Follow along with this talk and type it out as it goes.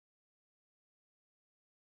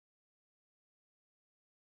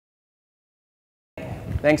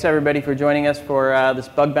Thanks everybody for joining us for this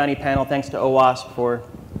bug bounty panel. Thanks to OWASP for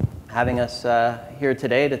having us here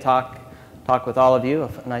today to talk with all of you.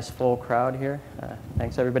 A nice full crowd here.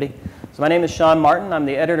 Thanks everybody. So my name is Sean Martin. I'm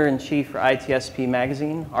the editor-in-chief for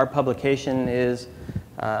ITSPmagazine. Our publication is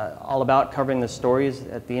all about covering the stories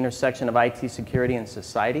at the intersection of IT security and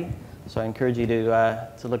society. So I encourage you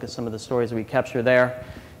to look at some of the stories that we capture there.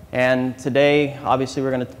 And today, obviously,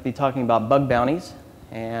 we're going to be talking about bug bounties.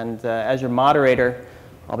 And as your moderator,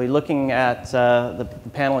 I'll be looking at the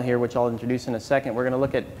panel here, which I'll introduce in a second. We're going to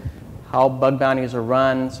look at how bug bounties are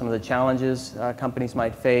run, some of the challenges companies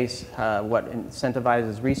might face, what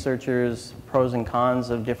incentivizes researchers, pros and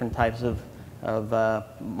cons of different types of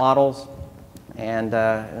models, and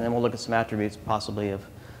then we'll look at some attributes possibly of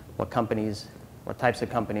what types of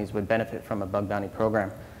companies would benefit from a bug bounty program.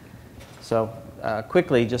 So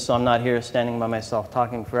quickly, just so I'm not here standing by myself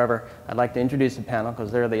talking forever, I'd like to introduce the panel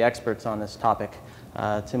because they're the experts on this topic.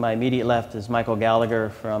 To my immediate left is Michael Gallagher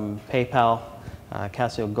from PayPal,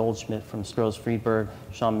 Cassio Goldschmidt from Stroz Friedberg,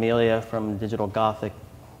 Melia from Gotham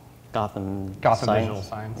Digital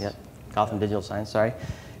Science. Yeah, Gotham Digital Science, sorry.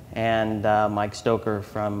 And Mike Stoker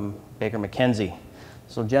from Baker McKenzie.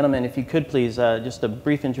 So gentlemen, if you could please, just a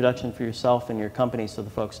brief introduction for yourself and your company so the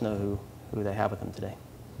folks know who they have with them today.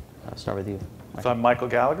 I'll start with you, Mike. So I'm Michael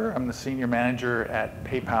Gallagher. I'm the senior manager at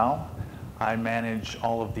PayPal. I manage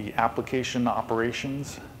all of the application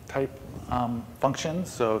operations type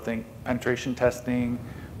functions. So think penetration testing,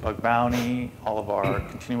 bug bounty, all of our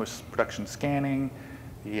continuous production scanning,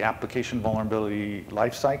 the application vulnerability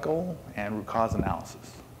lifecycle, and root cause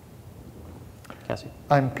analysis. Cassio.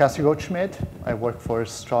 I'm Cassio Goldschmidt. I work for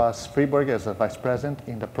Stroz Friedberg as a vice president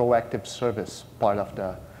in the proactive service part of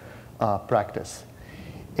the practice.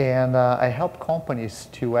 And I help companies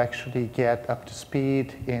to actually get up to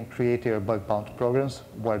speed and create their bug bounty programs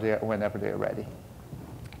whenever they're ready.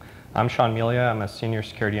 I'm Melia. I'm a senior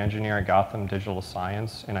security engineer at Gotham Digital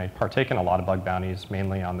Science, and I partake in a lot of bug bounties,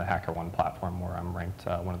 mainly on the HackerOne platform, where I'm ranked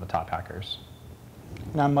one of the top hackers.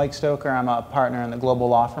 And I'm Mike Stoker. I'm a partner in the global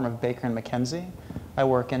law firm of Baker McKenzie. I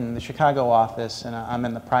work in the Chicago office, and I'm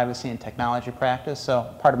in the privacy and technology practice. So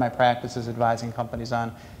part of my practice is advising companies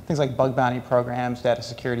on things like bug bounty programs, data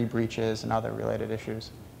security breaches, and other related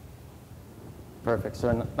issues. Perfect. So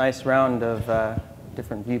a nice round of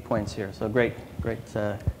different viewpoints here. So great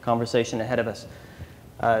conversation ahead of us.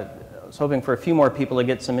 I was hoping for a few more people to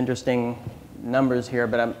get some interesting numbers here,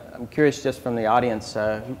 but I'm curious just from the audience,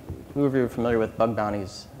 who of you are familiar with bug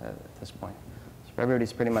bounties at this point? So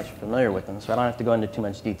everybody's pretty much familiar with them, so I don't have to go into too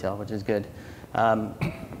much detail, which is good.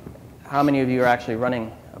 How many of you are actually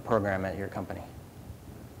running a program at your company?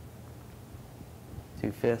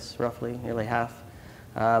 2/5, roughly, nearly half.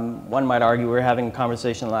 One might argue, we were having a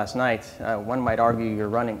conversation last night, one might argue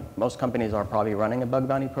most companies are probably running a bug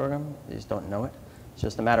bounty program, they just don't know it. It's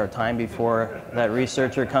just a matter of time before that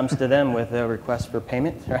researcher comes to them with a request for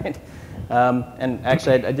payment, right? And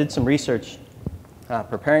actually, I did some research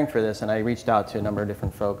preparing for this, and I reached out to a number of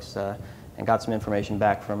different folks and got some information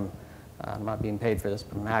back from, I'm not being paid for this,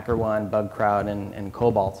 from HackerOne, BugCrowd, and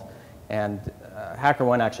Cobalt. And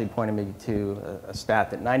HackerOne actually pointed me to a stat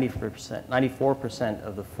that 94%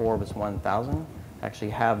 of the Forbes 1000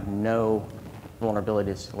 actually have no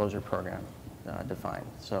vulnerability disclosure program defined.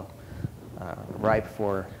 So ripe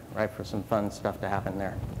for some fun stuff to happen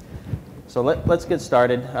there. So let's get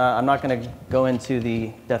started. I'm not going to go into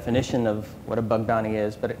the definition of what a bug bounty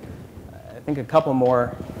is, but I think a couple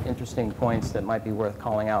more interesting points that might be worth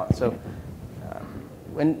calling out. So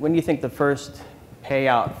when do you think the first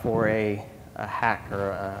payout for a hack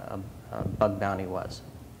or a bug bounty was?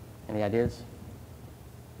 Any ideas?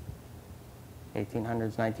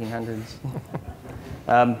 1800s,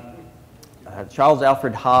 1900s? Charles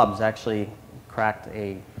Alfred Hobbs actually cracked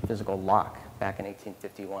a physical lock back in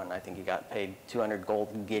 1851. I think he got paid 200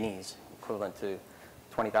 gold guineas, equivalent to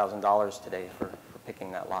 $20,000 today for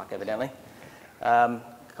picking that lock, evidently. A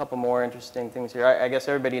couple more interesting things here. I guess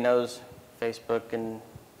everybody knows Facebook and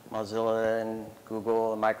Mozilla and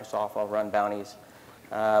Google and Microsoft all run bounties.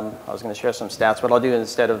 I was going to share some stats. What I'll do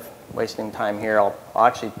instead of wasting time here, I'll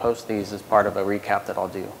actually post these as part of a recap that I'll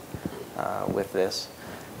do with this.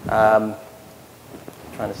 Trying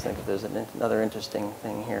to think if there's another interesting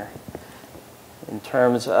thing here. In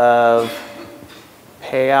terms of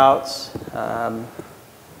payouts,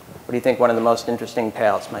 what do you think one of the most interesting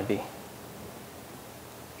payouts might be?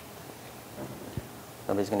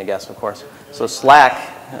 Nobody's going to guess, of course. So Slack,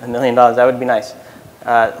 $1 million, that would be nice.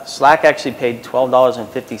 Slack actually paid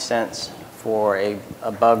 $12.50 for a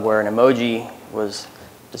bug where an emoji was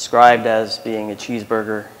described as being a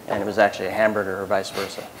cheeseburger and it was actually a hamburger or vice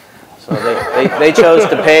versa. So they chose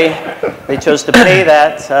to pay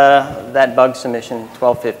that that bug submission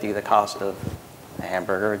 $12.50, the cost of a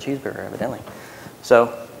hamburger or a cheeseburger, evidently.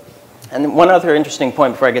 So, and one other interesting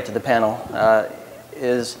point before I get to the panel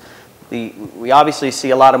is we obviously see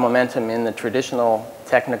a lot of momentum in the traditional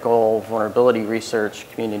technical vulnerability research,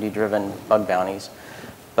 community-driven bug bounties.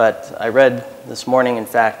 But I read this morning, in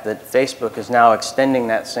fact, that Facebook is now extending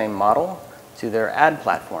that same model to their ad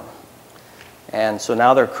platform. And so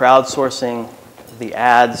now they're crowdsourcing the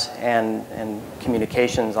ads and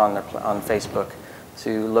communications on Facebook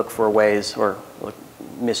to look for ways or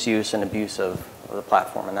misuse and abuse of the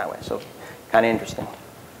platform in that way. So kind of interesting.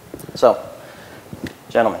 So,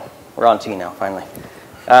 gentlemen, we're on to you now, finally.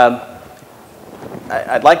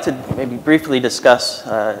 I'd like to maybe briefly discuss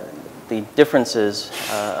the differences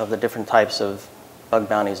of the different types of bug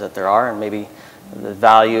bounties that there are, and maybe the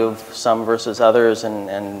value of some versus others,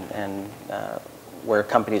 and where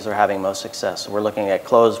companies are having most success. So we're looking at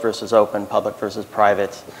closed versus open, public versus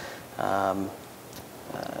private,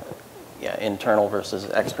 internal versus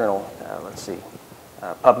external, let's see,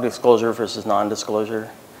 public disclosure versus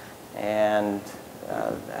non-disclosure, and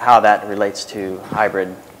how that relates to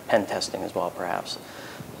hybrid pen testing as well, perhaps.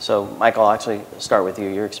 So, Michael, I'll actually start with you,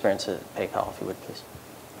 your experience at PayPal, if you would, please.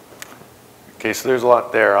 Okay, so there's a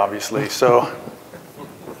lot there, obviously. So,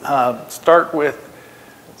 start with...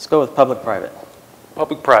 Let's go with public-private.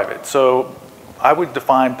 Public-private. So, I would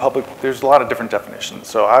define public, there's a lot of different definitions.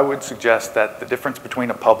 So, I would suggest that the difference between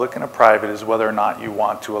a public and a private is whether or not you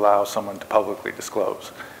want to allow someone to publicly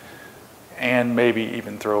disclose. And maybe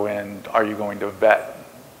even throw in, are you going to vet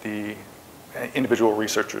the individual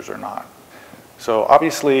researchers or not? So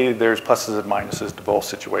obviously there's pluses and minuses to both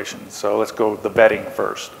situations. So let's go with the vetting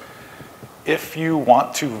first. If you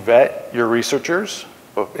want to vet your researchers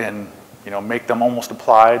and make them almost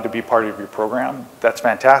apply to be part of your program, that's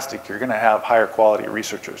fantastic. You're going to have higher quality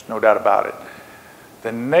researchers, no doubt about it.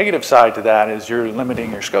 The negative side to that is you're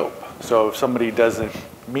limiting your scope. So if somebody doesn't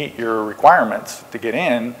meet your requirements to get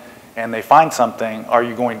in and they find something, are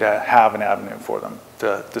you going to have an avenue for them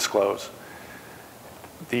to disclose?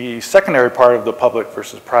 The secondary part of the public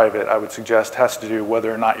versus private, I would suggest, has to do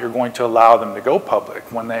whether or not you're going to allow them to go public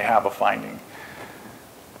when they have a finding.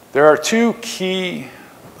 There are two key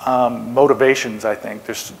motivations, I think.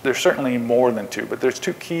 There's certainly more than two, but there's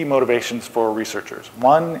two key motivations for researchers.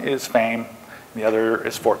 One is fame, and the other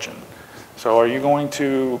is fortune. So are you going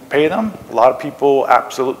to pay them? A lot of people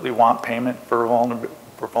absolutely want payment for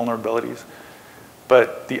vulnerabilities.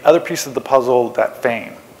 But the other piece of the puzzle, that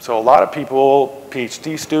fame. So a lot of people,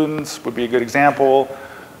 PhD students would be a good example,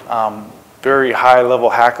 very high-level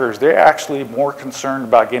hackers, they're actually more concerned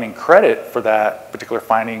about getting credit for that particular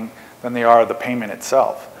finding than they are the payment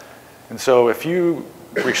itself. And so if you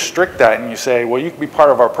restrict that and you say, well, you can be part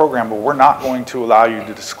of our program, but we're not going to allow you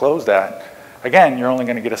to disclose that, again, you're only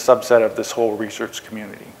going to get a subset of this whole research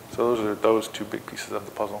community. So those are those two big pieces of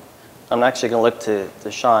the puzzle. I'm actually going to look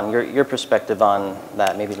to Sean, your perspective on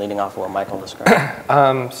that, maybe leading off of what Michael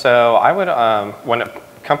described. So I would, when a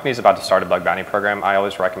company's about to start a bug bounty program, I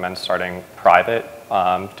always recommend starting private,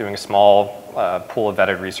 doing a small pool of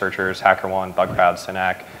vetted researchers, HackerOne, BugCrowd,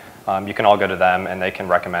 Synac. You can all go to them and they can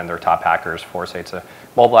recommend their top hackers for, say, it's a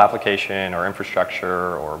mobile application or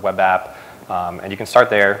infrastructure or web app. And you can start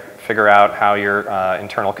there, figure out how your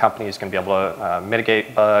internal company is going to be able to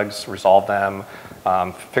mitigate bugs, resolve them,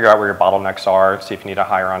 figure out where your bottlenecks are, see if you need to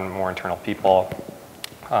hire on more internal people.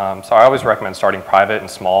 So I always recommend starting private and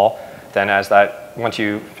small. Then once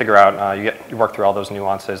you figure out, you work through all those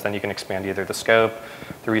nuances, then you can expand either the scope,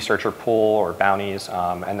 the researcher pool, or bounties,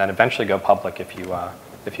 and then eventually go public if you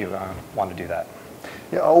want to do that.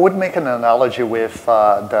 Yeah, I would make an analogy with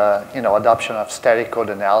the adoption of static code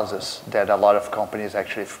analysis that a lot of companies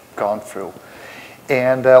actually have gone through.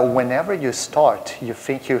 And whenever you start, you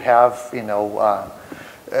think you have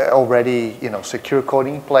already secure code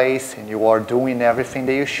in place and you are doing everything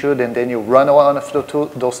that you should, and then you run one of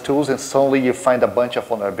those tools and suddenly you find a bunch of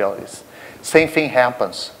vulnerabilities. Same thing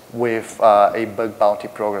happens with a bug bounty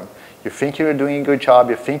program. You think you're doing a good job,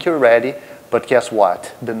 you think you're ready, but guess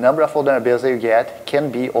what? The number of vulnerabilities that you get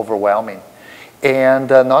can be overwhelming. And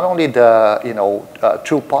not only the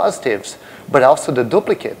true positives, but also the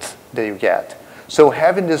duplicates that you get. So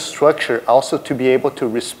having this structure also to be able to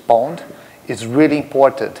respond is really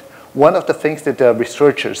important. One of the things that the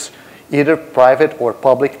researchers, either private or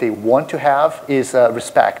public, they want to have is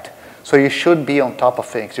respect. So you should be on top of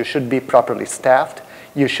things. You should be properly staffed.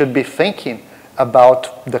 You should be thinking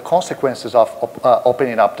about the consequences of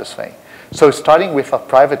opening up this thing. So starting with a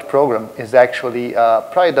private program is actually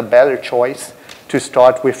probably the better choice to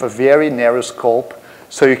start with a very narrow scope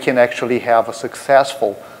so you can actually have a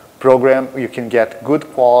successful program. You can get good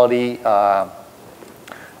quality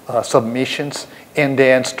submissions, and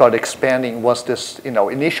then start expanding once this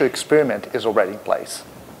initial experiment is already in place.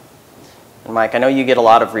 And Mike, I know you get a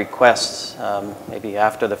lot of requests, maybe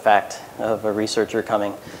after the fact, of a researcher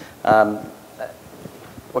coming.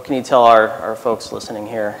 What can you tell our folks listening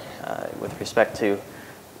here with respect to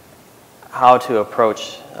how to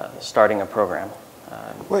approach starting a program?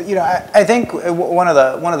 Well, I think one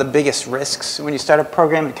of the biggest risks when you start a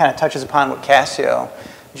program, it kind of touches upon what Cassio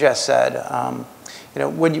just said.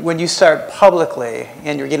 When you start publicly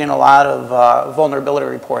and you're getting a lot of vulnerability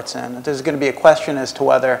reports in, there's going to be a question as to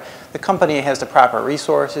whether the company has the proper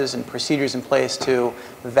resources and procedures in place to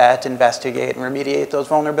vet, investigate, and remediate those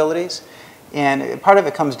vulnerabilities. And part of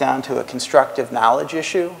it comes down to a constructive knowledge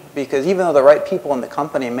issue, because even though the right people in the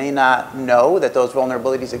company may not know that those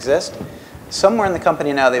vulnerabilities exist, somewhere in the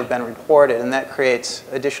company now they've been reported, and that creates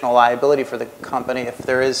additional liability for the company if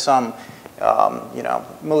there is some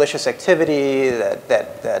malicious activity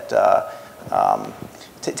that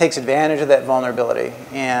takes advantage of that vulnerability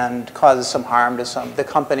and causes some harm to the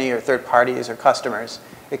company or third parties or customers.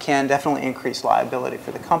 It can definitely increase liability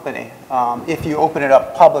for the company if you open it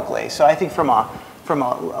up publicly. So I think from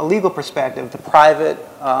a legal perspective,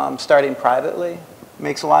 starting privately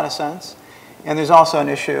makes a lot of sense. And there's also an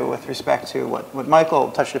issue with respect to what Michael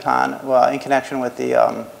touched upon in connection with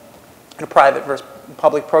the private versus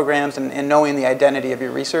public programs and knowing the identity of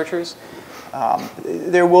your researchers.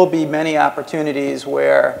 There will be many opportunities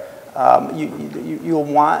where you'll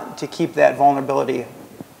want to keep that vulnerability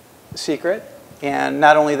secret. And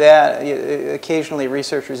not only that, occasionally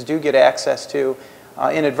researchers do get access to,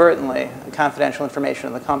 inadvertently, confidential information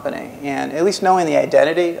of the company. And at least knowing the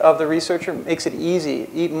identity of the researcher makes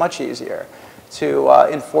it much easier to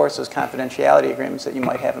enforce those confidentiality agreements that you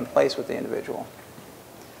might have in place with the individual.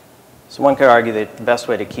 So one could argue that the best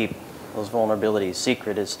way to keep those vulnerabilities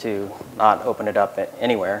secret is to not open it up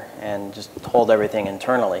anywhere and just hold everything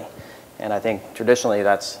internally. And I think traditionally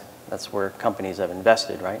that's where companies have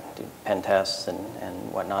invested, right? Do pen tests and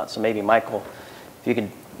whatnot. So maybe Michael, if you could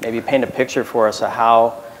maybe paint a picture for us of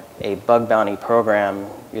how a bug bounty program,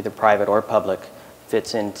 either private or public,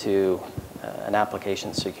 fits into an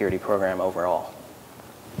application security program overall.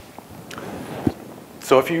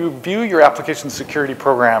 So if you view your application security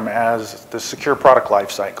program as the secure product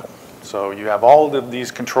lifecycle, so you have all of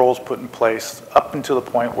these controls put in place up until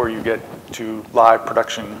the point where you get to live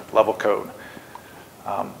production level code.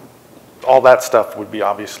 All that stuff would be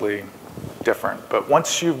obviously different. But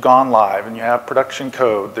once you've gone live and you have production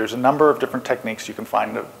code, there's a number of different techniques you can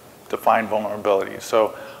find to find vulnerabilities.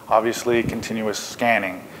 So obviously continuous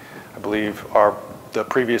scanning. I believe the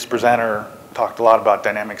previous presenter talked a lot about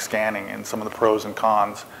dynamic scanning and some of the pros and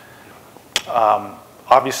cons.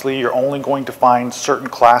 Obviously, you're only going to find certain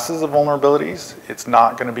classes of vulnerabilities. It's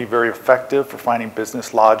not going to be very effective for finding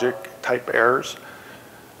business logic type errors.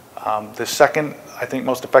 The second, I think,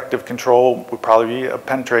 most effective control would probably be a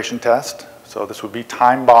penetration test. So this would be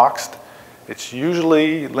time-boxed. It's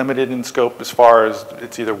usually limited in scope as far as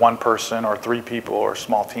it's either one person or 3 people or a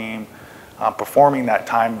small team performing that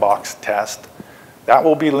time-boxed test. That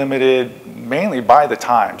will be limited mainly by the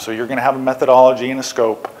time. So you're going to have a methodology and a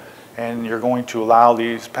scope, and you're going to allow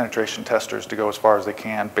these penetration testers to go as far as they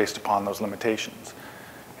can based upon those limitations.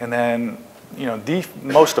 And then, the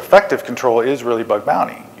most effective control is really bug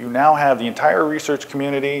bounty. You now have the entire research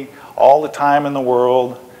community, all the time in the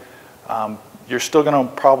world. You're still going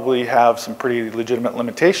to probably have some pretty legitimate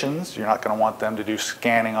limitations. You're not going to want them to do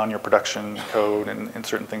scanning on your production code and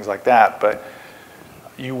certain things like that. But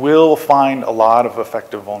you will find a lot of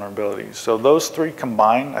effective vulnerabilities. So those 3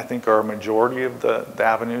 combined, I think, are a majority of the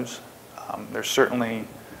avenues. There's certainly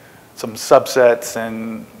some subsets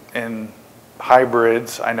and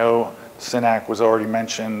hybrids. I know CINAC was already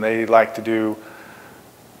mentioned. They like to do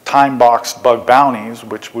time-boxed bug bounties,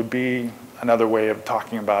 which would be another way of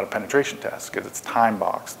talking about a penetration test, because it's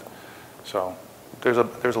time-boxed. So there's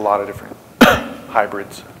a lot of different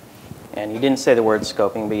hybrids. And you didn't say the word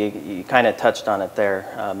scoping, but you kind of touched on it there.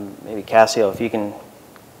 Maybe Cassio, if you can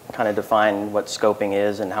kind of define what scoping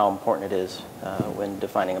is and how important it is when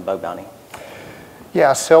defining a bug bounty.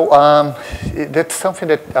 Yeah, so that's something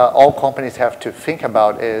that all companies have to think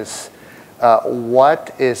about is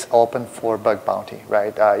what is open for bug bounty,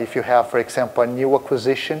 right? If you have, for example, a new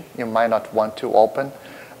acquisition, you might not want to open.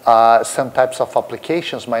 Some types of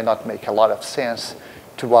applications might not make a lot of sense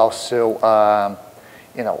to also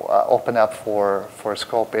open up for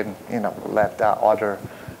scope and let other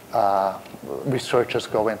researchers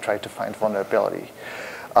go and try to find vulnerabilities.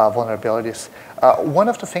 One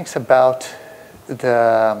of the things about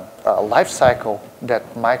the life cycle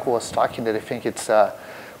that Michael was talking, that I think it's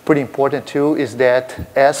pretty important too, is that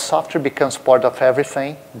as software becomes part of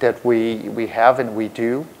everything that we have and we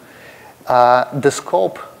do, the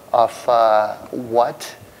scope of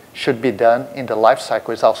what should be done in the life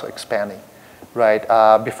cycle is also expanding, right?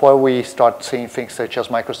 Before we start seeing things such as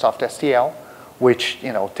Microsoft STL, which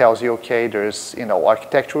tells you, okay, there's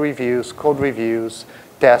architecture reviews, code reviews,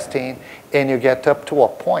 testing, and you get up to a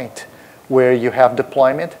point where you have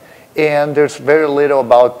deployment, and there's very little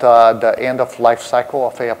about the end of life cycle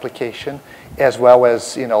of an application, as well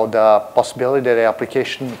as the possibility that an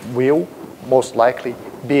application will most likely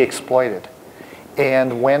be exploited.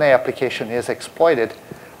 And when an application is exploited,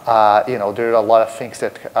 there are a lot of things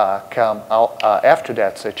that come out after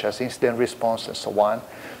that, such as incident response and so on.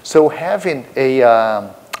 So having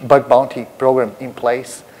a bug bounty program in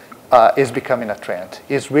place is becoming a trend.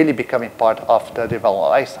 It's really becoming part of the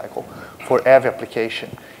development lifecycle for every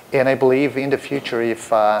application. And I believe in the future, if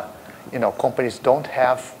companies don't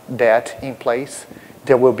have that in place,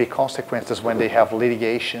 there will be consequences when they have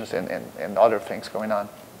litigations and other things going on.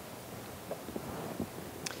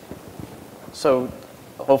 So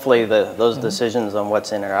hopefully those decisions on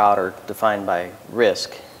what's in or out are defined by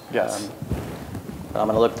risk. Yes. I'm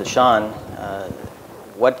going to look to Sean.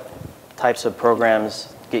 What types of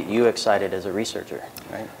programs get you excited as a researcher,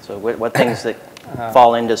 right? So what things that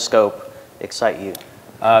fall into scope excite you?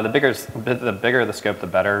 The bigger the scope, the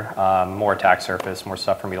better. More attack surface, more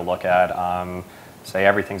stuff for me to look at. Say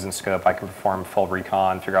everything's in scope, I can perform full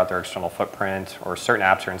recon, figure out their external footprint, or certain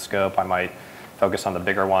apps are in scope, I might focus on the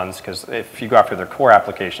bigger ones, because if you go after their core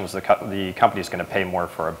applications, the company's going to pay more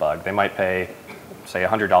for a bug. They might pay, say,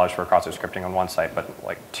 $100 for cross-site scripting on one site, but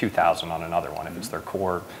like $2,000 on another one if it's their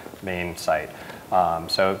core main site.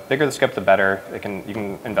 So bigger the scope, the better. You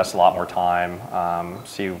can invest a lot more time,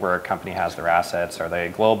 see where a company has their assets. Are they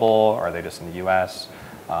global? Are they just in the US?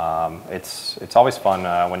 It's always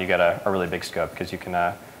fun when you get a really big scope, because you can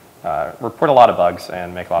report a lot of bugs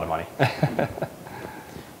and make a lot of money.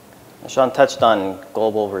 Sean touched on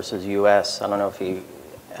global versus US. I don't know if you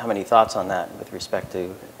have any thoughts on that with respect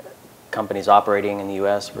to companies operating in the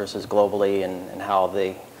US versus globally, and how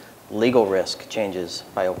the legal risk changes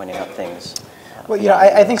by opening up things. Well,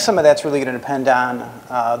 I think some of that's really going to depend on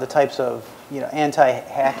the types of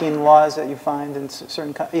anti-hacking laws that you find in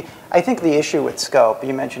certain countries. I think the issue with scope,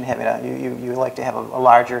 you mentioned having you like to have a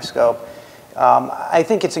larger scope. I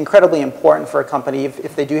think it's incredibly important for a company,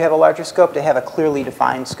 if they do have a larger scope, to have a clearly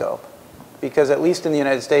defined scope. Because at least in the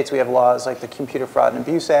United States, we have laws like the Computer Fraud and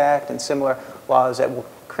Abuse Act and similar laws that will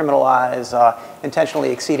criminalize intentionally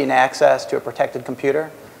exceeding access to a protected computer.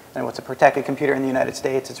 And what's a protected computer in the United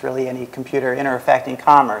States? It's really any computer affecting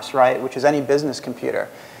commerce, right? Which is any business computer.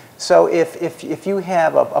 So if you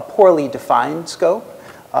have a poorly defined scope,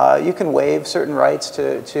 you can waive certain rights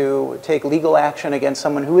to take legal action against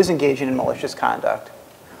someone who is engaging in malicious conduct.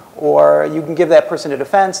 Or you can give that person a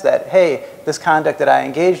defense that, hey, this conduct that I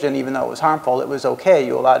engaged in, even though it was harmful, it was okay,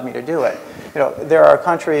 you allowed me to do it. There are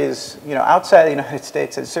countries outside the United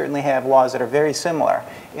States that certainly have laws that are very similar.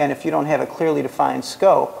 And if you don't have a clearly defined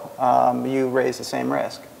scope, you raise the same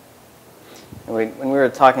risk. When we were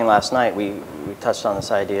talking last night, we touched on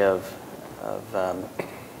this idea of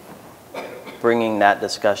bringing that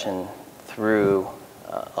discussion through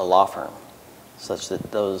a law firm, such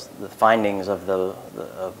that the findings of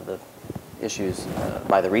the issues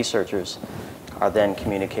by the researchers are then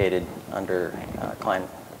communicated under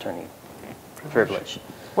client-attorney privilege.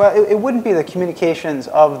 Well, it wouldn't be the communications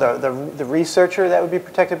of the researcher that would be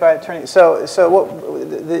protected by attorney. So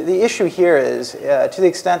what the issue here is, to the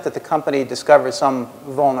extent that the company discovers some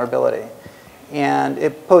vulnerability and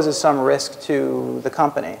it poses some risk to the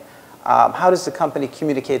company, how does the company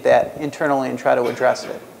communicate that internally and try to address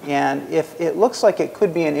it? And if it looks like it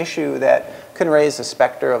could be an issue that can raise the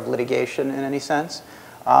specter of litigation in any sense,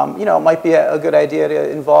 it might be a good idea to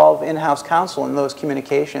involve in-house counsel in those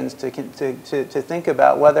communications to think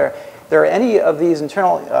about whether there are any of these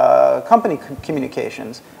internal company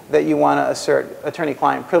communications that you want to assert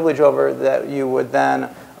attorney-client privilege over that you would then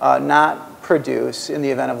not produce in the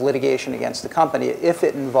event of litigation against the company if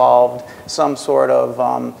it involved some sort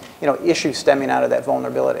of issue stemming out of that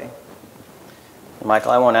vulnerability.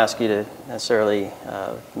 Michael, I won't ask you to necessarily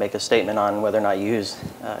make a statement on whether or not you use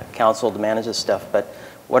counsel to manage this stuff, but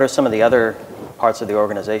what are some of the other parts of the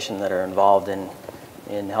organization that are involved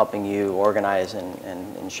in helping you organize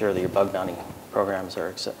and ensure that your bug bounty programs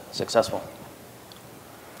are successful?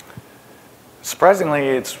 Surprisingly,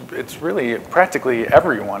 it's really practically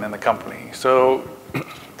everyone in the company. So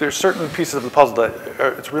there's certain pieces of the puzzle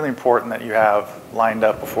that it's really important that you have lined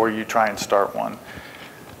up before you try and start one.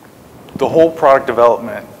 The whole product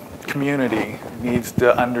development community needs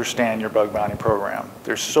to understand your bug bounty program.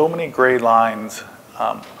 There's so many gray lines.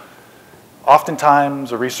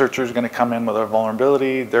 Oftentimes, a researcher is going to come in with a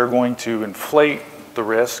vulnerability. They're going to inflate the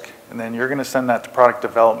risk, and then you're going to send that to product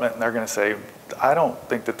development, and they're going to say, I don't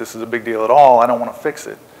think that this is a big deal at all. I don't want to fix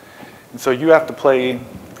it. And so you have to play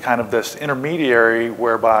kind of this intermediary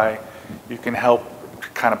whereby you can help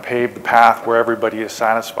kind of pave the path where everybody is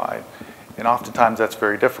satisfied. And oftentimes that's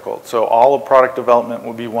very difficult. So all of product development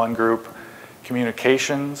will be one group.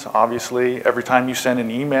 Communications, obviously, every time you send an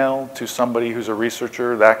email to somebody who's a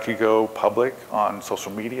researcher, that could go public on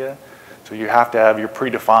social media. So you have to have your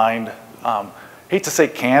predefined, hate to say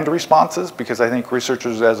canned responses, because I think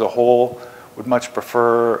researchers as a whole would much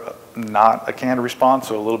prefer not a canned response,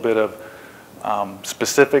 so a little bit of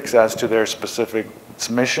specifics as to their specific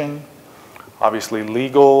submission. Obviously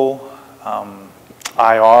legal,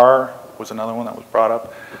 IR was another one that was brought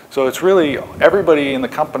up. So it's really, everybody in the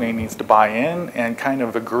company needs to buy in and kind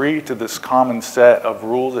of agree to this common set of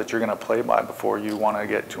rules that you're going to play by before you want to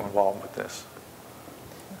get too involved with this.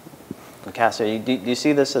 Cassio, do you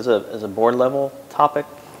see this as a board level topic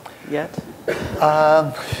yet?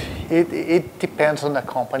 It depends on the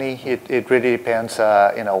company. It really depends.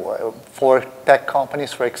 You know, for tech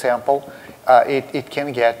companies, for example, it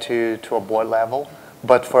can get to a board level.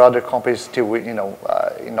 But for other companies, still, you know,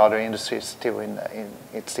 in other industries, still in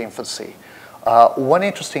its infancy. One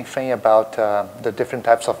interesting thing about the different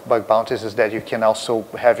types of bug bounties is that you can also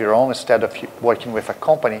have your own instead of working with a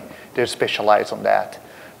company. They're specialized on that,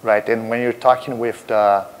 right? And when you're talking with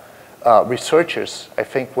the researchers, I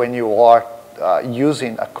think when you are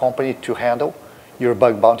using a company to handle your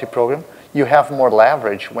bug bounty program, you have more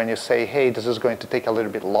leverage when you say, hey, this is going to take a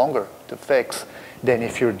little bit longer to fix than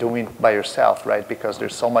if you're doing by yourself, right? Because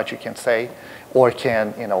there's so much you can say or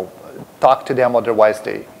can, you know, talk to them, otherwise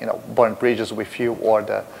they, you know, burn bridges with you or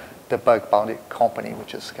the bug bounty company,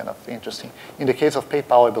 which is kind of interesting. In the case of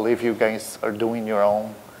PayPal, I believe you guys are doing your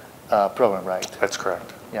own program, right? That's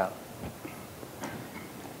correct. Yeah.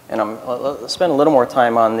 And let's spend a little more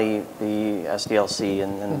time on the SDLC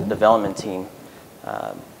and the development team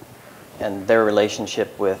and their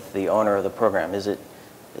relationship with the owner of the program. Does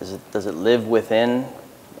it live within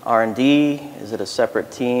R&D? Is it a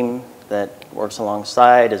separate team that works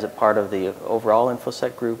alongside? Is it part of the overall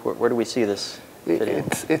InfoSec group? Where do we see this fitting?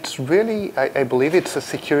 It's really, I believe it's a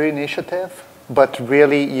security initiative, but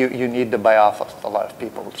really you need the buy-off of a lot of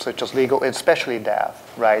people, such as legal, especially dev,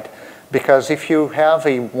 right? Because if you have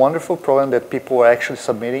a wonderful program that people are actually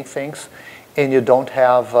submitting things and you don't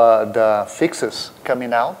have the fixes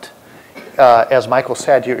coming out, as Michael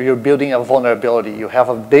said, you're building a vulnerability. You have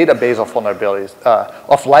a database of vulnerabilities,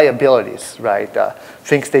 of liabilities, right?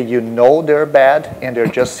 Things that you know they're bad and they're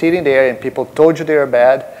just sitting there and people told you they're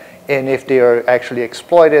bad. And if they are actually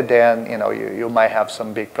exploited, then you know you might have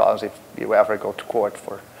some big problems if you ever go to court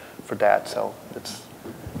for that. So it's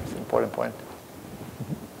an important point.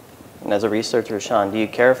 And as a researcher, Sean, do you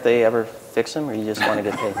care if they ever fix them, or you just want to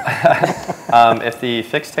get paid? If the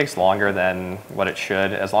fix takes longer than what it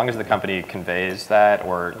should, as long as the company conveys that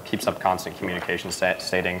or keeps up constant communication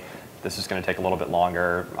stating this is going to take a little bit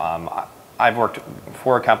longer. I've worked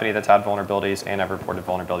for a company that's had vulnerabilities and I've reported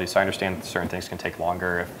vulnerabilities, so I understand that certain things can take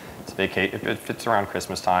longer. If it's around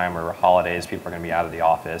Christmas time or holidays, people are going to be out of the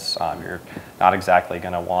office. You're not exactly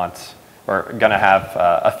going to want or going to have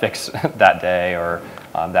a fix that day or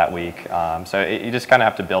that week. So you just kind of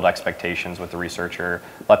have to build expectations with the researcher,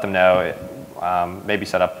 let them know, maybe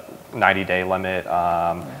set up 90-day limit.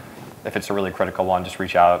 If it's a really critical one, just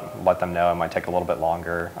reach out, let them know. It might take a little bit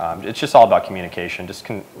longer. It's just all about communication. Just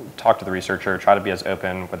talk to the researcher, try to be as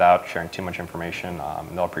open without sharing too much information,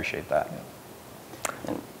 and they'll appreciate that.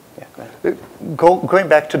 Yeah, go ahead. Going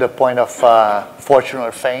back to the point of fortune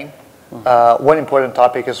or fame, one important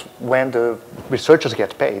topic is when the researchers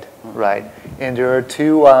get paid, right? And there are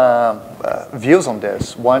two views on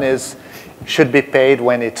this. One is should be paid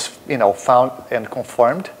when it's found and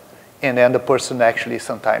confirmed, and then the person actually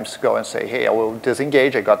sometimes go and say, hey, I will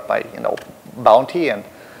disengage. I got my bounty, and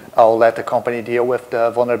I'll let the company deal with the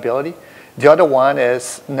vulnerability. The other one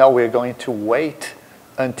is no, we're going to wait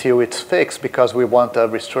until it's fixed because we want the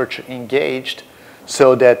researcher engaged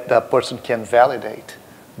so that the person can validate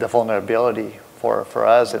the vulnerability for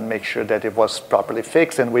us and make sure that it was properly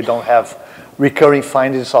fixed and we don't have recurring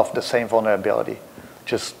findings of the same vulnerability.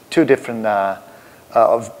 Just two different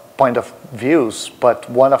point of views, but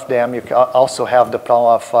one of them you can also have the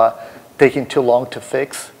problem of taking too long to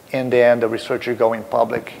fix and then the researcher go in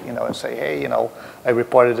public, and say, hey, I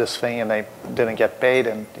reported this thing and I didn't get paid,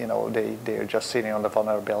 and they're just sitting on the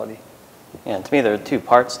vulnerability. Yeah, and to me there are two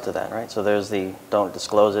parts to that, right? So there's the don't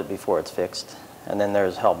disclose it before it's fixed, and then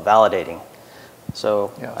there's help validating.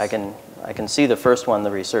 So yes. I can see the first one,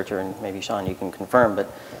 the researcher, and maybe Sean you can confirm,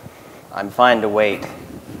 but I'm fine to wait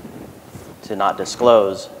to not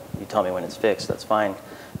disclose. You tell me when it's fixed, that's fine.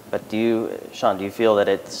 But Sean, do you feel that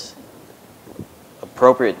it's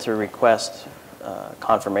appropriate to request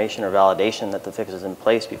confirmation or validation that the fix is in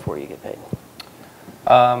place before you get paid?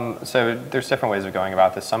 So there's different ways of going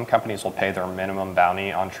about this. Some companies will pay their minimum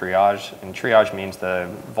bounty on triage, and triage means the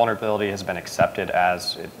vulnerability has been accepted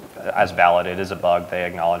as valid. It is a bug. They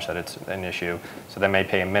acknowledge that it's an issue. So they may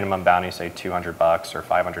pay a minimum bounty, say $200 or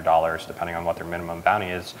 $500, depending on what their minimum bounty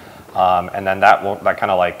is, and then that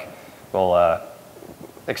kind of like will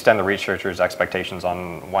extend the researcher's expectations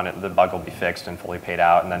on when the bug will be fixed and fully paid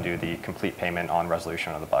out, and then do the complete payment on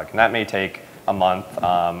resolution of the bug. And that may take a month.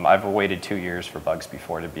 I've waited 2 years for bugs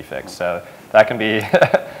before to be fixed, so that can be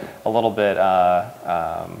a little bit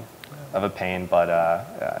of a pain,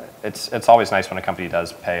 but it's always nice when a company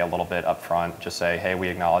does pay a little bit up front. Just say, hey, we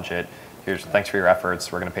acknowledge it. Thanks for your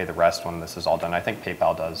efforts. We're going to pay the rest when this is all done. I think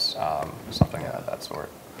PayPal does something of that sort.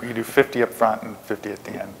 You do 50 up front and 50 at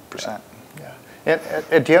the end %. Yeah.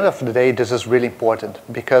 At the end of the day, this is really important,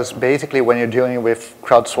 because basically when you're dealing with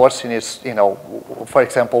crowdsourcing, is for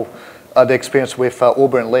example, the experience with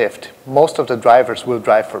Uber and Lyft, most of the drivers will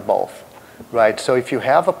drive for both, right? So if you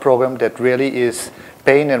have a program that really is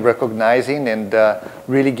paying and recognizing and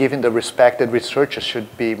really giving the respect that researchers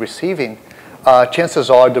should be receiving, chances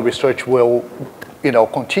are the research will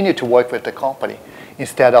continue to work with the company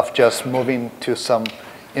instead of just moving to some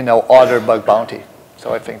other bug bounty.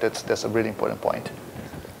 So I think that's a really important point.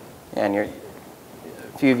 Yeah, and a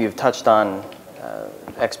few of you have touched on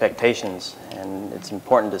expectations, and it's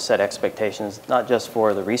important to set expectations, not just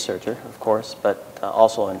for the researcher, of course, but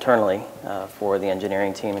also internally for the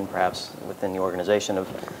engineering team and perhaps within the organization of,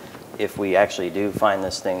 if we actually do find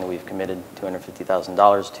this thing that we've committed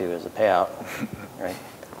 $250,000 to as a payout, right,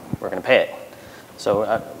 we're going to pay it.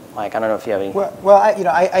 So Mike, I don't know if you have any. Well,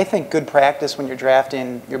 I think good practice when you're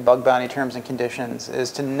drafting your bug bounty terms and conditions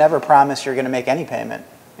is to never promise you're going to make any payment.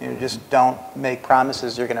 You just don't make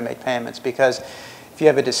promises you're going to make payments, because if you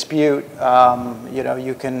have a dispute,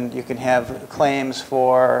 you can have claims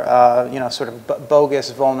for sort of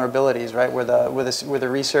bogus vulnerabilities, right? Where the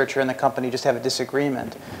researcher and the company just have a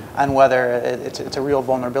disagreement on whether it's a real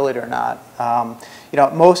vulnerability or not.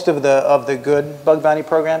 Most of the good bug bounty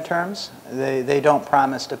program terms, they don't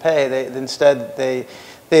promise to pay. Instead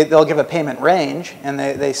they'll give a payment range, and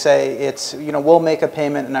they say it's we'll make a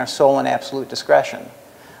payment in our sole and absolute discretion.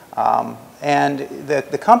 And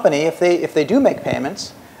the company, if they do make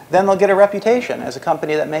payments, then they'll get a reputation as a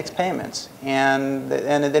company that makes payments, and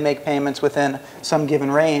they make payments within some given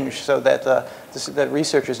range, so that that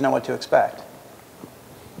researchers know what to expect.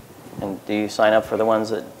 And do you sign up for the ones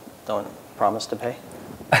that don't promise to pay?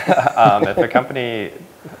 If a company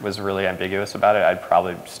was really ambiguous about it, I'd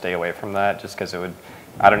probably stay away from that, just because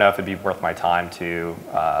I don't know if it'd be worth my time to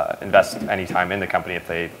invest any time in the company if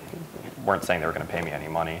they weren't saying they were going to pay me any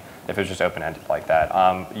money, if it was just open-ended like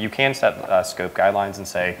that. You can set scope guidelines and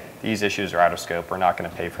say, these issues are out of scope. We're not going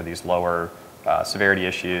to pay for these lower severity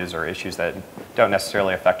issues or issues that don't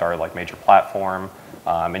necessarily affect our major platform.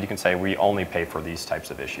 And you can say, we only pay for these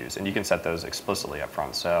types of issues. And you can set those explicitly up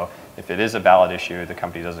front. So if it is a valid issue, the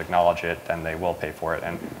company does acknowledge it, then they will pay for it.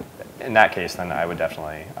 And in that case, then I would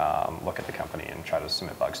definitely look at the company and try to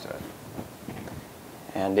submit bugs to it.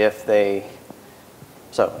 And if they,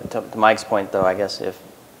 so to Mike's point though, I guess if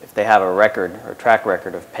they have a record or track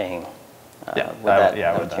record of paying,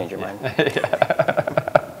 that would change your mind.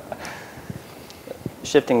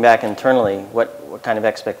 Shifting back internally, what kind of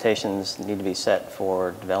expectations need to be set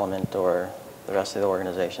for development or the rest of the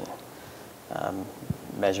organization?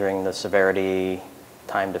 Measuring the severity,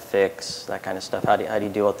 time to fix, that kind of stuff. How do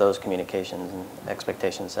you deal with those communications and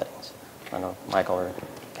expectation settings? I don't know, Michael or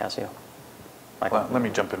Cassio? Michael? Well, let me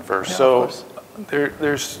jump in first. Yeah, so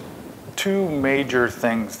there's two major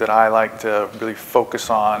things that I like to really focus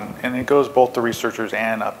on, and it goes both to researchers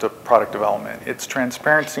and up to product development. It's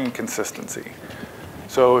transparency and consistency.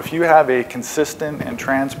 So if you have a consistent and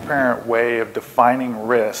transparent way of defining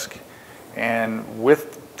risk, and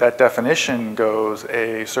with that definition goes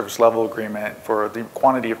a service level agreement for the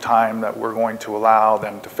quantity of time that we're going to allow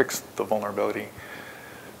them to fix the vulnerability,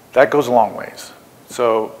 that goes a long ways.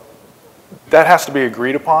 So that has to be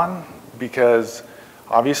agreed upon, because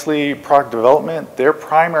obviously product development, their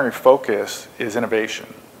primary focus is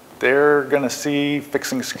innovation. they're going to see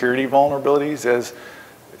fixing security vulnerabilities as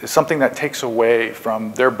something that takes away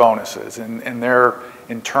from their bonuses and their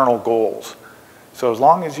internal goals. So as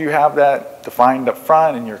long as you have that defined up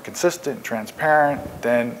front and you're consistent and transparent,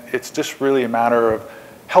 then it's just really a matter of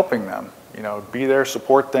helping them. You know, be there,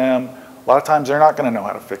 support them. A lot of times they're not going to know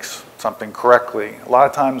how to fix something correctly. A lot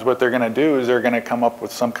of times what they're going to do is they're going to come up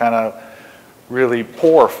with some kind of really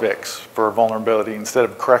poor fix for a vulnerability instead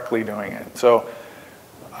of correctly doing it. So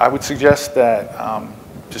I would suggest that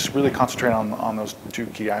just really concentrate on those two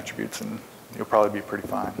key attributes and you'll probably be pretty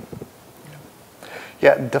fine.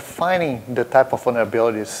 Yeah, defining the type of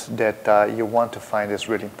vulnerabilities that you want to find is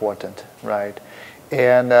really important, right?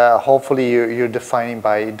 And hopefully you're defining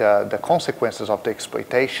by the consequences of the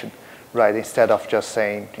exploitation, right? Instead of just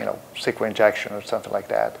saying, you know, SQL injection or something like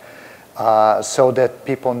that. So that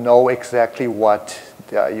people know exactly what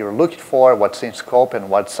you're looking for, what's in scope and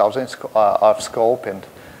what's out of scope, and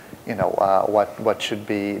you know what should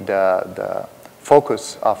be the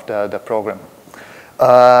focus of the program.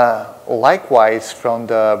 Likewise, from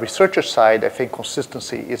the researcher side, I think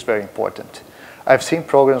consistency is very important. I've seen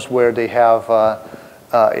programs where they have,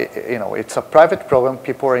 you know, it's a private program,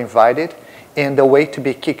 people are invited, and the way to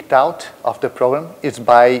be kicked out of the program is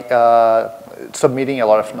by submitting a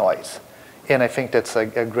lot of noise. And I think that's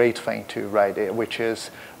a great thing to write, which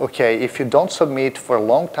is, okay, if you don't submit for a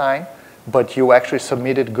long time, but you actually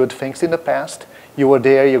submitted good things in the past, you were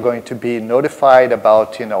there, you're going to be notified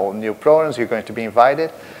about, you know, new programs, you're going to be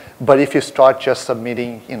invited. But if you start just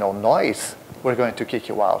submitting, you know, noise, we're going to kick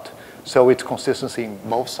you out. So it's consistency in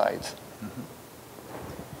both sides.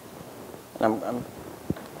 Mm-hmm. I'm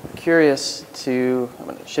curious to, I'm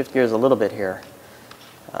going to shift gears a little bit here.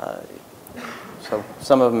 So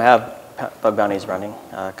some of them have bug bounties running,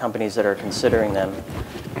 companies that are considering them.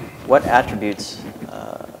 What attributes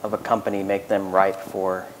of a company make them ripe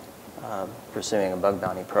for pursuing a bug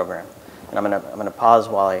bounty program? And I'm going to pause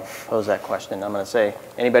while I pose that question. I'm going to say,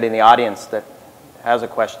 anybody in the audience that has a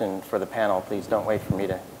question for the panel, please don't wait for me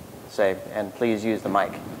to say, and please use the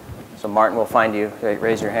mic. So Martin will find you,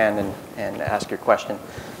 raise your hand and ask your question.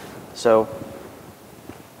 So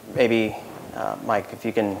maybe, Mike, if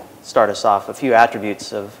you can start us off, a few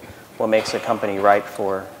attributes of what makes a company ripe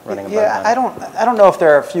for running a bug bounty. Yeah, I don't know if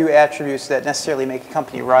there are a few attributes that necessarily make a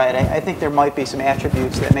company right. I think there might be some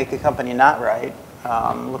attributes that make a company not right,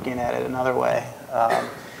 looking at it another way.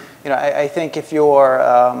 You know, I think if you're,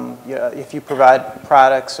 if you provide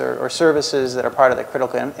products or services that are part of the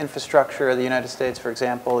critical infrastructure of the United States, for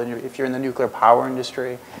example, and if you're in the nuclear power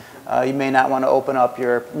industry, you may not want to open up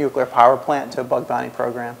your nuclear power plant to a bug bounty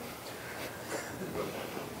program.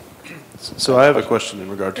 So I have a question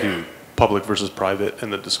in regard to public versus private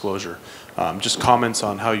and the disclosure. Just comments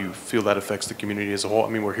on how you feel that affects the community as a whole. I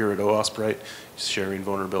mean, we're here at OWASP, right? Sharing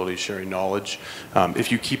vulnerabilities, sharing knowledge.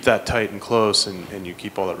 If you keep that tight and close and you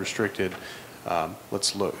keep all that restricted,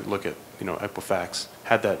 let's look at, you know, Equifax.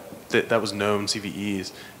 Had that was known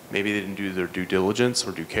CVEs, maybe they didn't do their due diligence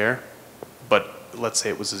or due care, but let's say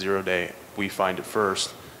it was a 0-day. We find it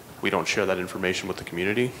first. We don't share that information with the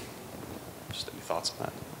community. Just any thoughts on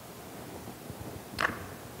that?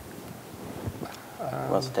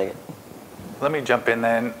 Who wants to take it? Let me jump in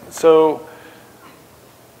then. So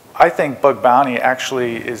I think bug bounty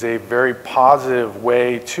actually is a very positive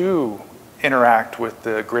way to interact with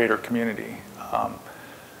the greater community.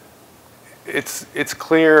 It's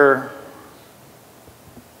clear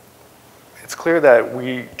that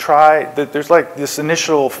we try, that there's like this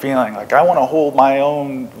initial feeling, like I want to hold my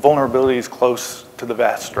own vulnerabilities close to the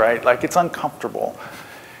vest, right? Like it's uncomfortable.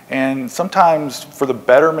 And sometimes for the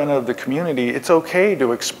betterment of the community, it's okay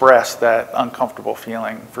to express that uncomfortable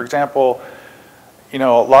feeling. For example, you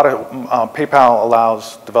know, a lot of PayPal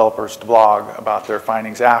allows developers to blog about their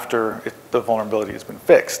findings after the vulnerability has been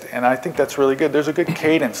fixed. And I think that's really good. There's a good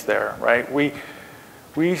cadence there, right?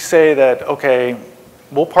 We say that, okay,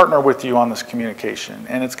 we'll partner with you on this communication,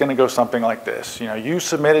 and it's going to go something like this. You know, you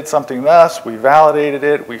submitted something to us, we validated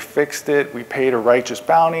it, we fixed it, we paid a righteous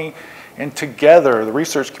bounty, and together, the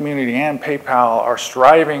research community and PayPal are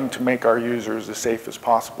striving to make our users as safe as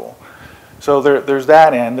possible. So there's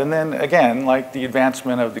that end. And then again, like the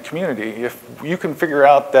advancement of the community, if you can figure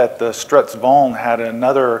out that the struts vuln had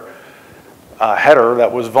another header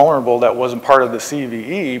that was vulnerable that wasn't part of the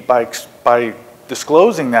CVE, by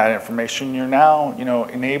disclosing that information, you're now, you know,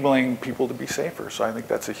 enabling people to be safer. So I think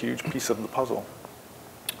that's a huge piece of the puzzle.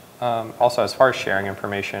 Also, as far as sharing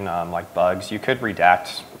information like bugs, you could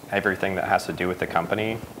redact everything that has to do with the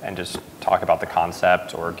company and just talk about the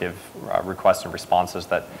concept or give requests and responses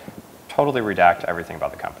that totally redact everything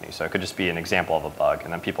about the company. So it could just be an example of a bug,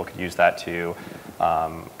 and then people could use that to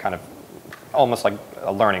kind of almost like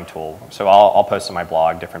a learning tool. So I'll post on my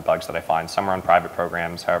blog different bugs that I find. Some are on private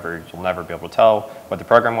programs. However, you'll never be able to tell what the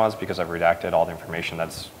program was because I've redacted all the information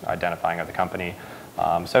that's identifying of the company.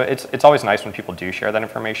 So it's always nice when people do share that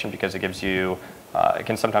information because it gives you, it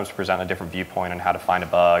can sometimes present a different viewpoint on how to find a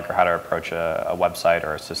bug or how to approach a website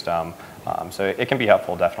or a system. So it can be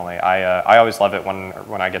helpful, definitely. I always love it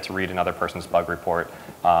when I get to read another person's bug report.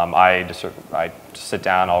 I just sit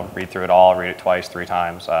down, I'll read through it all, read it twice, 3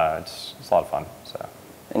 times. It's a lot of fun. So.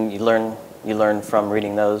 And you learn from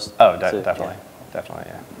reading those? Oh, definitely. Yeah. Definitely,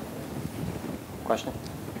 yeah. Question?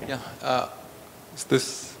 Yeah.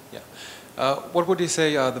 What would you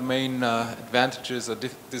say are the main advantages or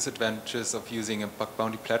disadvantages of using a bug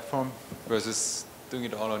bounty platform versus doing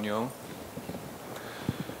it all on your own?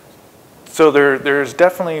 So there's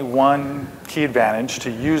definitely one key advantage to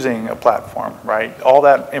using a platform, right? All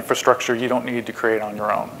that infrastructure you don't need to create on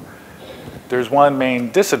your own. There's one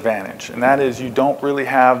main disadvantage, and that is you don't really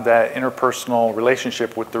have that interpersonal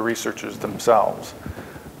relationship with the researchers themselves.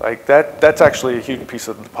 Like that's actually a huge piece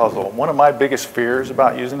of the puzzle. One of my biggest fears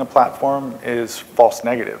about using a platform is false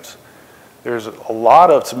negatives. There's a lot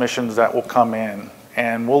of submissions that will come in,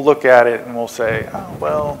 and we'll look at it and we'll say, oh,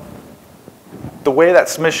 well, the way that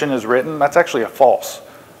submission is written, that's actually a false.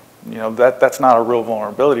 You know, that's not a real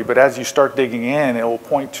vulnerability. But as you start digging in, it will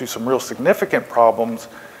point to some real significant problems.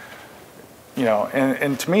 You know,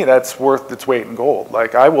 and to me, that's worth its weight in gold.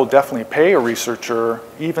 Like, I will definitely pay a researcher,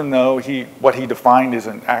 even though what he defined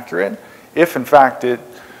isn't accurate, if in fact it,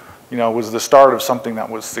 you know, was the start of something that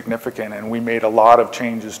was significant, and we made a lot of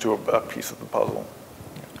changes to a piece of the puzzle.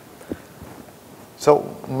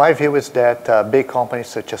 So my view is that big companies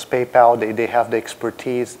such as PayPal, they have the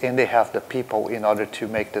expertise and they have the people in order to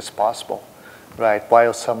make this possible, right?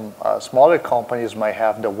 While some smaller companies might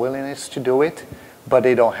have the willingness to do it, but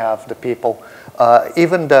they don't have the people.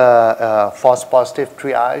 Even the false positive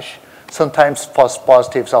triage, sometimes false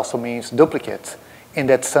positives also means duplicates. And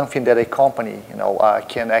that's something that a company, you know,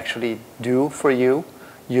 can actually do for you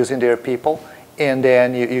using their people, and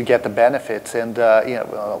then you get the benefits. And you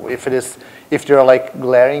know, if there are like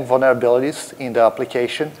glaring vulnerabilities in the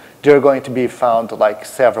application, they're going to be found like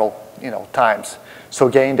several, you know, times. So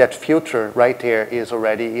getting that filter right there is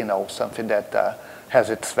already, you know, something that has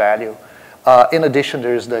its value. In addition,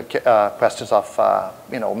 there's the questions of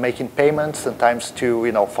you know, making payments sometimes to,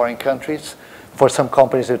 you know, foreign countries. For some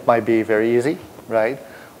companies, it might be very easy, right?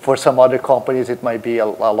 For some other companies, it might be a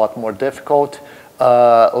lot more difficult.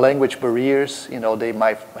 Language barriers, you know, they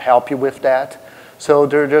might help you with that. So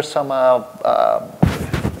there's some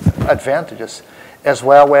advantages, as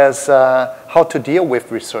well as how to deal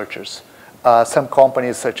with researchers. Some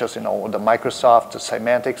companies, such as, you know, the Microsoft, the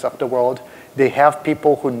Symantec's of the world, they have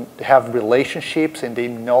people who have relationships and they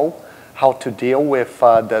know how to deal with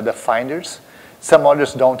the finders. Some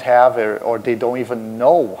others don't have, or they don't even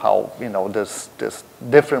know how, you know, this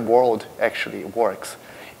different world actually works.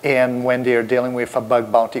 And when they're dealing with a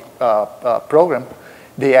bug bounty program,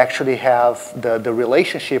 they actually have the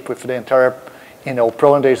relationship with the entire, you know,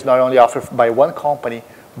 program that is not only offered by one company,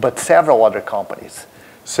 but several other companies.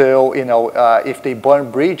 So, you know, if they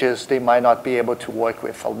burn bridges, they might not be able to work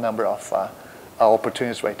with a number of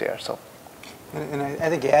opportunities right there. So. And I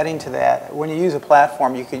think adding to that, when you use a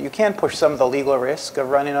platform, you can push some of the legal risk of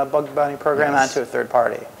running a bug bounty program onto a third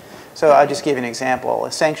party. So I'll just give you an example.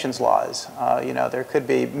 Sanctions laws. You know, there could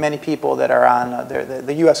be many people that are on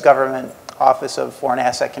the U.S. government Office of Foreign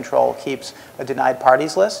Asset Control keeps a denied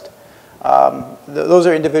parties list. Those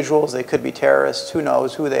are individuals. They could be terrorists. Who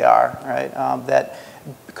knows who they are, right? That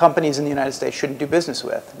companies in the United States shouldn't do business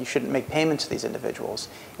with. You shouldn't make payments to these individuals.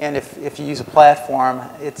 And if you use a platform,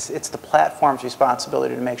 it's the platform's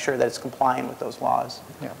responsibility to make sure that it's compliant with those laws.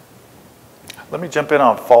 Yeah. Let me jump in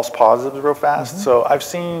on false positives real fast. Mm-hmm. So I've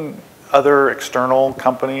seen other external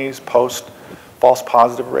companies post false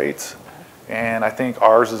positive rates, and I think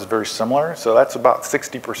ours is very similar. So that's about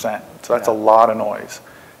 60%. So that's a lot of noise.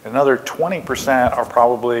 Another 20% are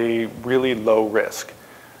probably really low risk.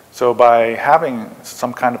 So by having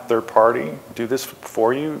some kind of third party do this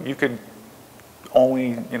for you, you could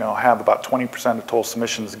only, you know, have about 20% of total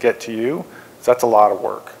submissions get to you. So that's a lot of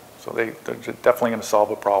work. So they're definitely going to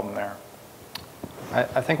solve a problem there.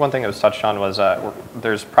 I think one thing that was touched on was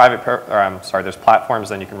there's there's platforms,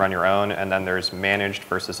 then you can run your own, and then there's managed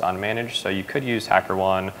versus unmanaged. So you could use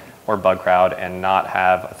HackerOne or BugCrowd and not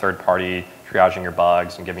have a third party triaging your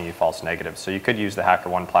bugs and giving you false negatives. So you could use the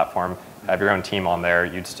HackerOne platform, have your own team on there.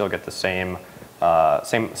 You'd still get the same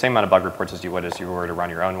same amount of bug reports as you would if you were to run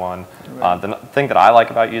your own one. Right. The thing that I like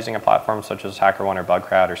about using a platform such as HackerOne or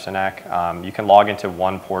BugCrowd or CINAC, you can log into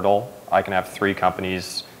one portal. I can have 3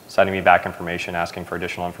 companies sending me back information, asking for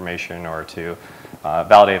additional information, or to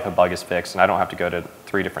validate if a bug is fixed, and I don't have to go to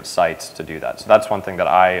 3 different sites to do that. So that's one thing that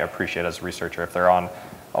I appreciate as a researcher. If they're on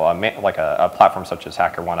like a platform such as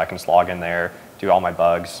HackerOne, I can just log in there, do all my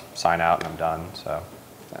bugs, sign out, and I'm done. So,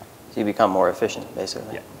 yeah. So you become more efficient,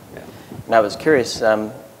 basically. Yeah. Yeah. And I was curious,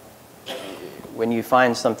 when you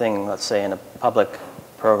find something, let's say in a public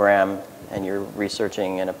program, and you're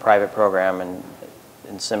researching in a private program and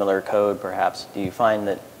in similar code, perhaps, do you find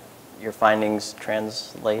that your findings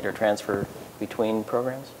translate or transfer between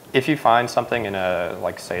programs? If you find something in a,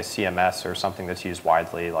 like say a CMS or something that's used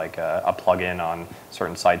widely, like a plugin on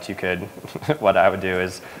certain sites, you could, what I would do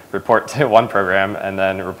is report to one program and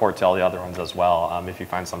then report to all the other ones as well, if you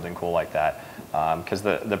find something cool like that. Because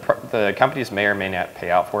the companies may or may not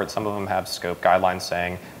pay out for it. Some of them have scope guidelines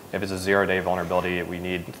saying if it's a 0-day vulnerability, we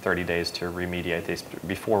need 30 days to remediate these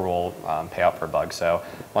before we'll pay out for a bug. So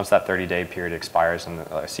once that 30-day period expires and the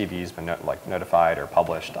CVE's been notified or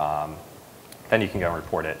published, then you can go and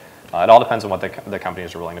report it. It all depends on what the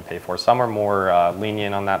companies are willing to pay for. Some are more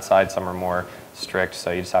lenient on that side, some are more strict,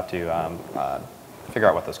 so you just have to figure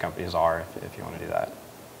out what those companies are if you want to do that.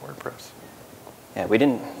 WordPress. Yeah, we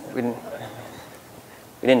didn't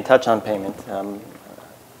touch on payment.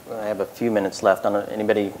 I have a few minutes left.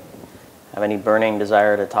 Anybody have any burning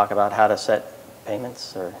desire to talk about how to set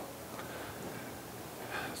payments? Or?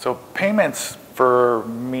 So payments for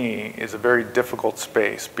me is a very difficult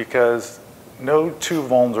space because no 2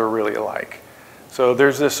 vulns are really alike. So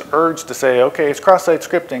there's this urge to say, okay, it's cross-site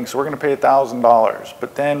scripting, so we're going to pay $1,000.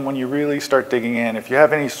 But then when you really start digging in, if you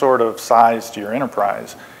have any sort of size to your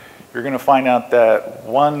enterprise, you're going to find out that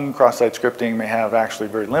one cross-site scripting may have actually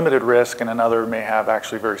very limited risk and another may have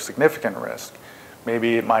actually very significant risk.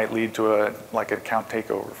 Maybe it might lead to like an account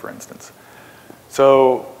takeover, for instance.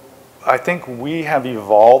 So I think we have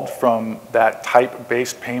evolved from that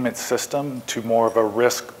type-based payment system to more of a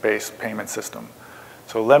risk-based payment system.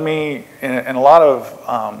 So let me, and a lot of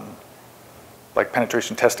like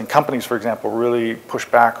penetration testing companies, for example, really push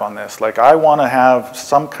back on this. Like I want to have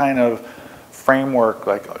some kind of framework,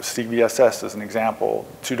 like CVSS as an example,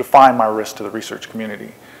 to define my risk to the research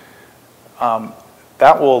community.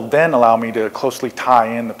 That will then allow me to closely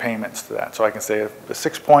tie in the payments to that. So I can say if the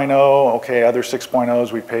 6.0, okay, other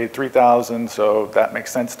 6.0s we paid 3,000, so that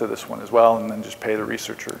makes sense to this one as well, and then just pay the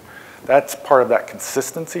researcher. That's part of that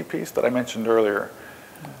consistency piece that I mentioned earlier.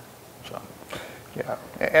 So. Yeah,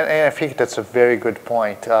 and I think that's a very good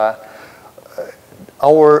point. Our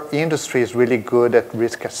industry is really good at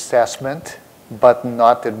risk assessment, but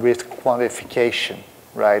not at risk quantification,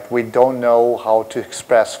 right? We don't know how to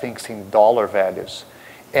express things in dollar values.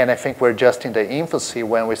 And I think we're just in the infancy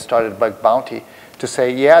when we started Bug Bounty to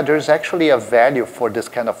say, yeah, there's actually a value for this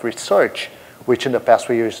kind of research, which in the past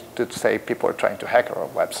we used to say people are trying to hack our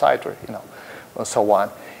website or, and so on.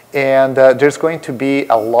 And there's going to be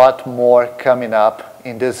a lot more coming up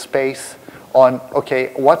in this space on,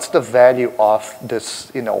 okay, what's the value of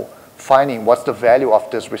this, finding, what's the value of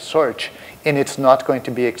this research? And it's not going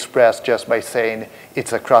to be expressed just by saying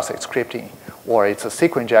it's a cross-site scripting or it's a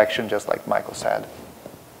SQL injection, just like Michael said.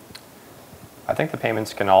 I think the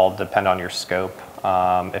payments can all depend on your scope.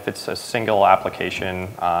 If it's a single application,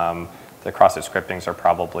 the cross-site scriptings are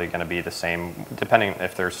probably going to be the same. Depending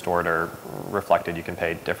if they're stored or reflected, you can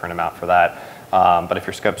pay a different amount for that. But if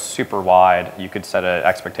your scope's super wide, you could set an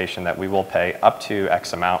expectation that we will pay up to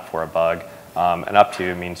X amount for a bug. And up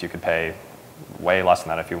to means you could pay way less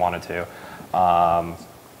than that if you wanted to.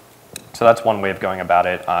 So that's one way of going about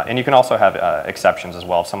it. And you can also have exceptions as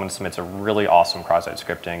well. If someone submits a really awesome cross-site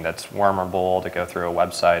scripting that's wormable to go through a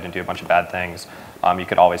website and do a bunch of bad things, you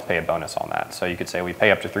could always pay a bonus on that. So you could say we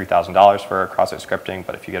pay up to $3,000 for cross-site scripting,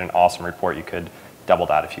 but if you get an awesome report, you could double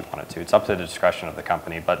that if you wanted to. It's up to the discretion of the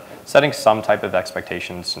company, but setting some type of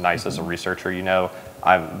expectations nice as a researcher.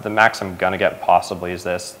 The max I'm going to get possibly is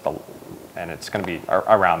this, and it's going to be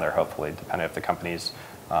around there hopefully, depending if the company's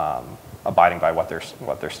abiding by what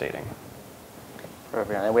they're stating.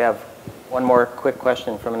 Perfect. And we have one more quick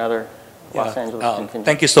question from another Los Angeles contingent.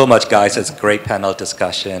 Thank you so much, guys. It's a great panel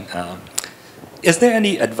discussion. Is there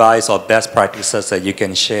any advice or best practices that you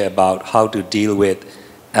can share about how to deal with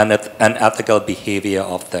unethical behavior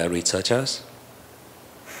of the researchers?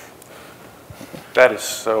 That is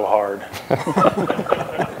so hard.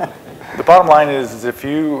 The bottom line is if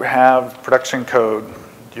you have production code,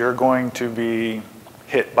 you're going to be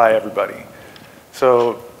hit by everybody.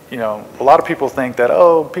 So, a lot of people think that,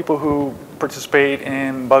 people who participate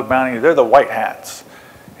in bug bounty, they're the white hats.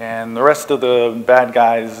 And the rest of the bad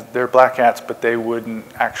guys, they're black hats, but they wouldn't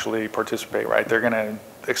actually participate, right? They're going to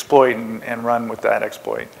exploit and run with that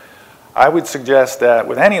exploit. I would suggest that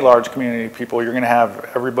with any large community of people, you're going to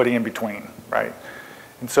have everybody in between, right?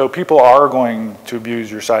 And so people are going to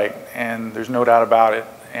abuse your site, and there's no doubt about it.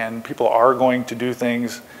 And people are going to do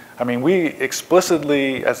things. I mean, we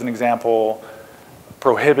explicitly, as an example,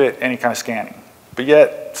 prohibit any kind of scanning. But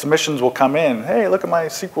yet, submissions will come in, hey, look at my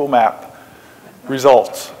SQL map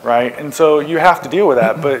results, right? And so you have to deal with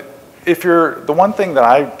that. But if you're, the one thing that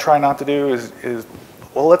I try not to do is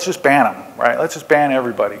well, let's just ban them, right? Let's just ban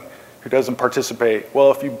everybody who doesn't participate.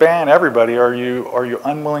 Well, if you ban everybody, are you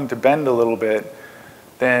unwilling to bend a little bit,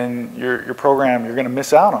 then your program, you're going to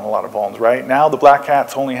miss out on a lot of vulns, right? Now the black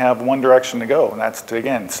hats only have one direction to go, and that's to,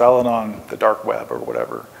 again, sell it on the dark web or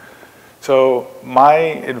whatever. So my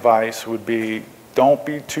advice would be, don't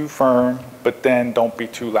be too firm, but then don't be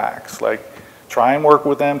too lax. Like, try and work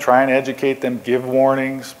with them, try and educate them, give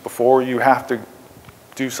warnings before you have to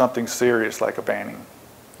do something serious like a banning.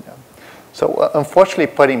 Yeah. So unfortunately,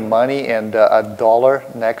 putting money and a dollar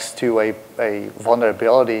next to a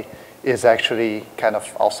vulnerability is actually kind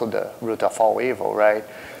of also the root of all evil, right?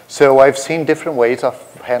 So I've seen different ways of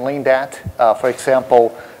handling that. For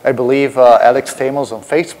example, I believe Alex Stamos on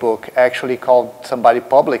Facebook actually called somebody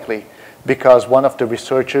publicly because one of the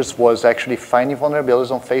researchers was actually finding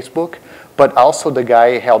vulnerabilities on Facebook, but also the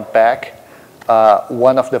guy held back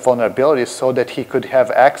one of the vulnerabilities so that he could have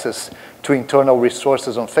access to internal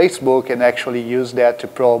resources on Facebook and actually use that to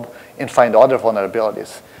probe and find other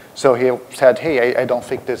vulnerabilities. So he said, hey, I don't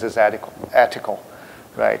think this is ethical,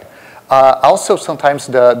 right? Also, sometimes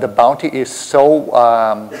the bounty is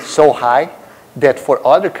so, so high that for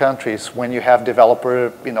other countries, when you have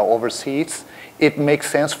developer overseas, it makes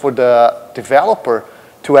sense for the developer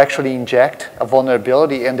to actually inject a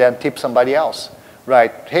vulnerability and then tip somebody else,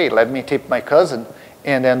 right? Hey, let me tip my cousin,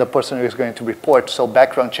 and then the person who is going to report. So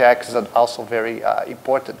background checks are also very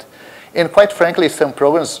important. And quite frankly, some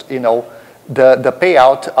programs, the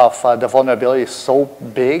payout of the vulnerability is so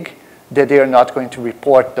big that they are not going to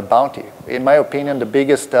report the bounty. In my opinion, the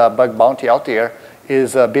biggest bug bounty out there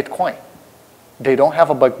is Bitcoin. They don't have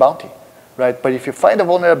a bug bounty, right? But if you find a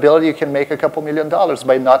vulnerability, you can make a couple $1 million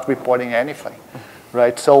by not reporting anything,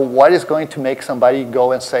 right? So what is going to make somebody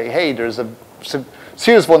go and say, hey, there's a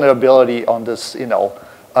serious vulnerability on this, a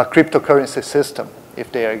cryptocurrency system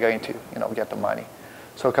if they are going to, get the money?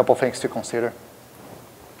 So a couple things to consider.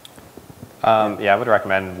 Yeah, I would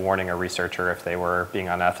recommend warning a researcher if they were being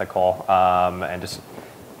unethical and just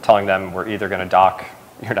telling them we're either going to dock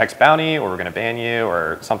your next bounty or we're going to ban you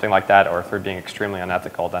or something like that. Or if they're being extremely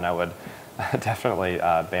unethical, then I would definitely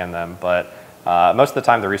ban them. But most of the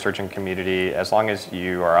time, the researching community, as long as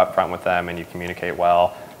you are upfront with them and you communicate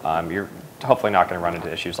well, you're hopefully not going to run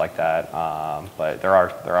into issues like that. But there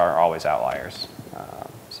are always outliers.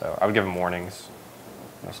 So I would give them warnings,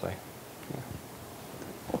 mostly.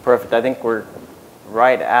 Well, perfect. I think we're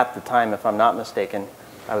right at the time, if I'm not mistaken.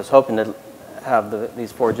 I was hoping to have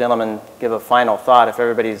these four gentlemen give a final thought. If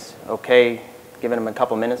everybody's okay, giving them a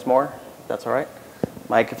couple minutes more, if that's all right.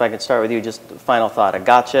 Mike, if I could start with you, just a final thought. A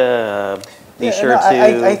gotcha.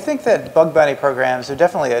 I think that bug bounty programs are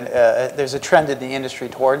definitely there's a trend in the industry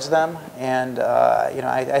towards them, and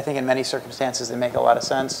I think in many circumstances they make a lot of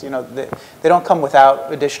sense. They don't come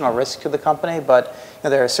without additional risk to the company, but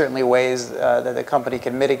there are certainly ways that the company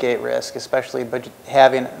can mitigate risk, especially by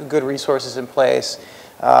having good resources in place,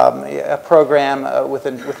 a program with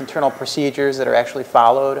internal procedures that are actually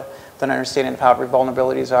followed, then understanding how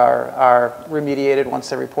vulnerabilities are remediated once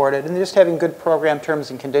they're reported, and just having good program terms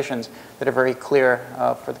and conditions that are very clear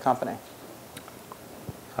for the company.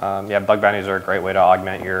 Yeah, bug bounties are a great way to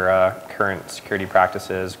augment your current security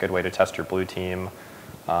practices, good way to test your blue team.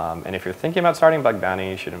 And if you're thinking about starting bug bounty,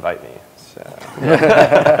 you should invite me. So.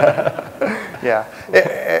 Yeah,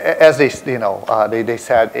 as they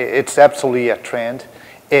said, it's absolutely a trend.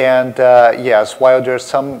 And yes, while there's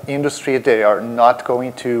some industries that are not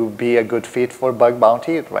going to be a good fit for bug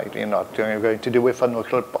bounty, right? You're not going to do with a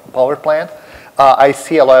nuclear power plant. I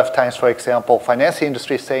see a lot of times, for example, finance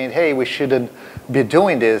industry saying, hey, we shouldn't be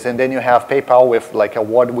doing this. And then you have PayPal with like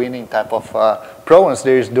award-winning type of programs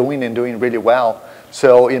that is doing really well.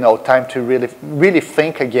 So, time to really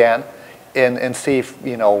think again and see if,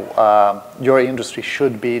 your industry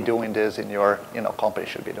should be doing this and your, company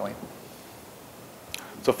should be doing.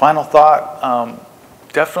 So final thought,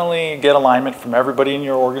 definitely get alignment from everybody in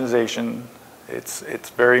your organization.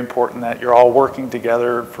 It's very important that you're all working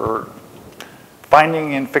together for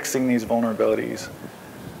finding and fixing these vulnerabilities.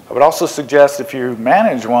 I would also suggest if you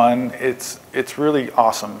manage one, it's really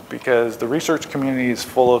awesome because the research community is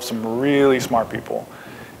full of some really smart people.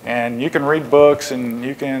 And you can read books and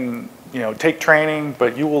you can take training,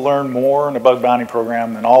 but you will learn more in a bug bounty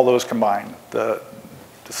program than all those combined. The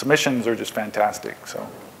submissions are just fantastic. So.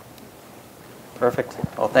 Perfect.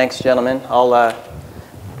 Well, thanks, gentlemen.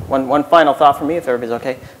 One final thought from me, if everybody's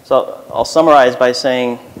okay. So I'll summarize by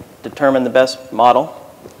saying determine the best model,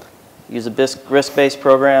 use a risk-based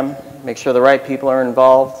program, make sure the right people are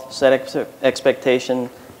involved, set expectation,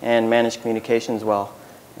 and manage communications well.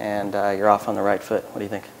 And you're off on the right foot. What do you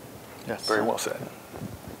think? Yes, very well said.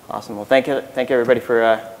 Awesome. Well, thank you everybody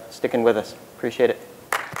for sticking with us. Appreciate it.